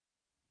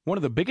One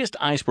of the biggest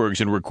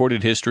icebergs in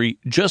recorded history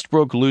just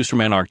broke loose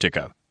from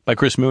Antarctica, by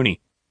Chris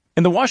Mooney.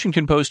 In the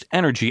Washington Post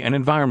Energy and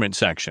Environment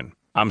section,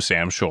 I'm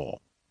Sam Scholl.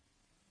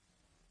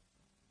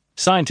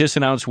 Scientists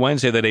announced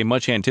Wednesday that a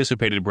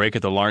much-anticipated break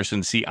at the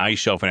Larsen C ice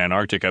shelf in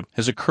Antarctica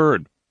has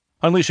occurred,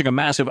 unleashing a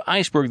massive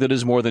iceberg that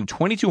is more than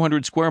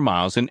 2,200 square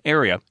miles in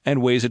area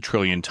and weighs 1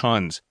 trillion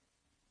tons.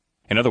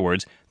 In other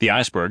words, the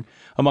iceberg,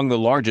 among the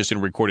largest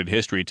in recorded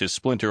history to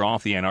splinter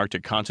off the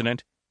Antarctic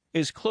continent,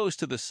 is close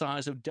to the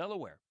size of Delaware.